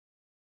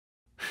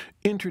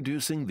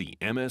Introducing the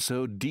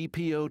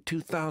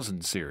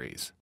DPO2000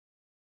 series,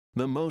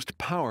 the most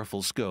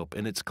powerful scope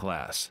in its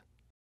class.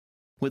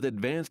 With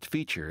advanced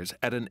features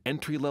at an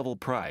entry-level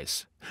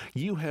price,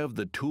 you have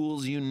the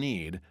tools you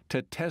need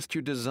to test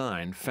your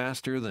design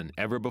faster than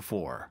ever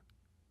before.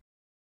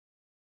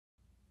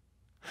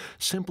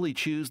 Simply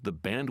choose the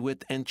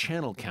bandwidth and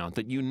channel count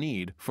that you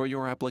need for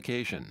your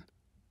application.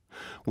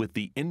 With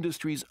the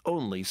industry's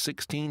only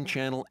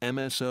 16-channel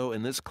MSO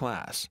in this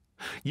class,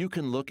 you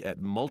can look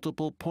at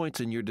multiple points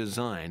in your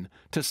design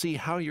to see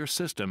how your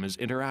system is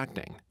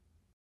interacting.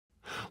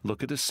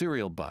 Look at a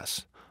serial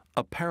bus,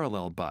 a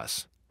parallel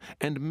bus,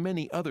 and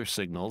many other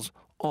signals,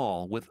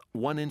 all with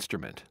one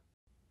instrument.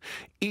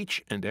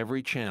 Each and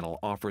every channel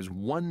offers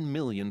 1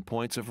 million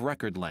points of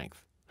record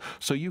length,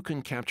 so you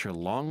can capture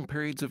long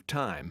periods of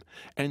time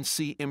and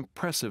see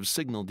impressive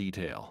signal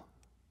detail.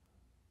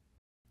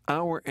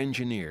 Our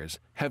engineers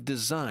have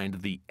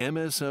designed the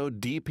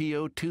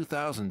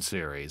DPO2000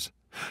 series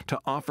to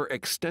offer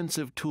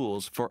extensive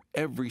tools for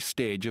every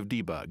stage of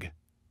debug.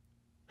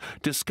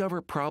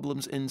 Discover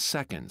problems in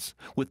seconds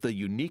with the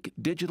unique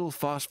digital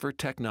Phosphor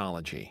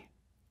technology.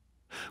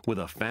 With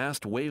a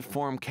fast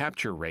waveform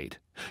capture rate,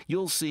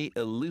 you'll see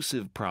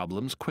elusive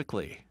problems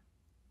quickly.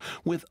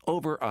 With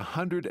over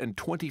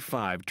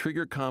 125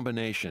 trigger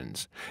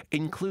combinations,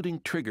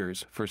 including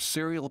triggers for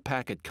serial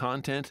packet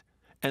content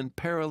and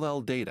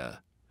parallel data,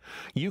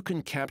 you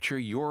can capture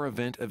your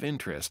event of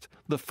interest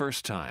the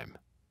first time.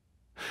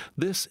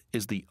 This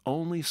is the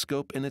only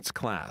scope in its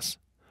class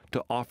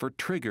to offer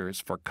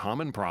triggers for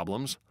common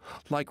problems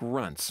like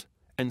runts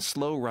and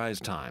slow rise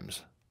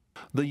times.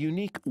 The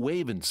unique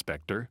Wave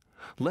Inspector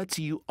lets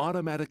you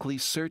automatically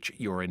search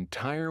your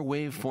entire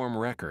waveform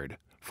record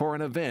for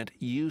an event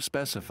you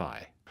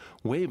specify.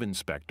 Wave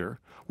Inspector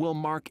will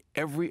mark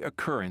every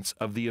occurrence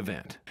of the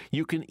event.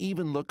 You can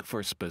even look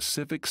for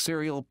specific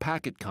serial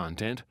packet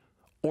content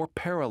or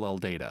parallel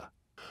data.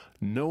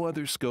 No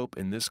other scope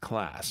in this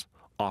class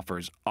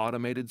offers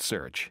automated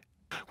search.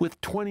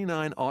 With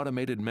 29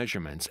 automated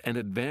measurements and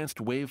advanced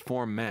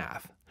waveform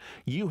math,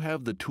 you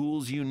have the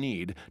tools you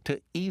need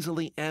to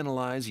easily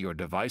analyze your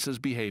device's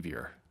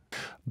behavior.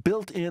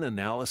 Built-in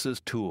analysis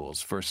tools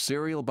for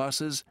serial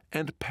buses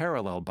and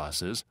parallel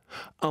buses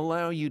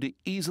allow you to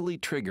easily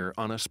trigger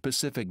on a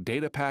specific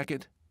data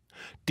packet,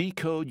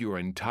 decode your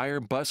entire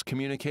bus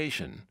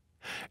communication,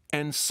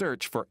 and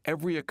search for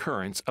every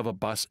occurrence of a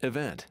bus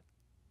event.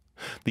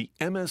 The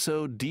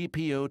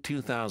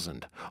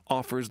DPO2000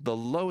 offers the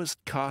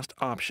lowest cost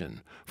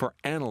option for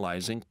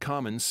analyzing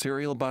common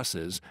serial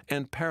buses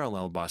and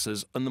parallel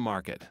buses on the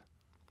market.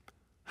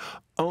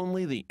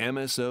 Only the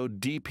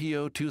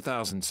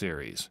DPO2000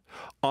 series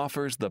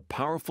offers the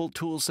powerful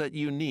toolset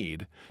you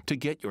need to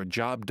get your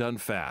job done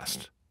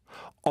fast,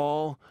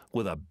 all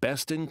with a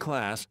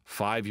best-in-class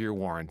 5-year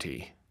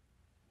warranty.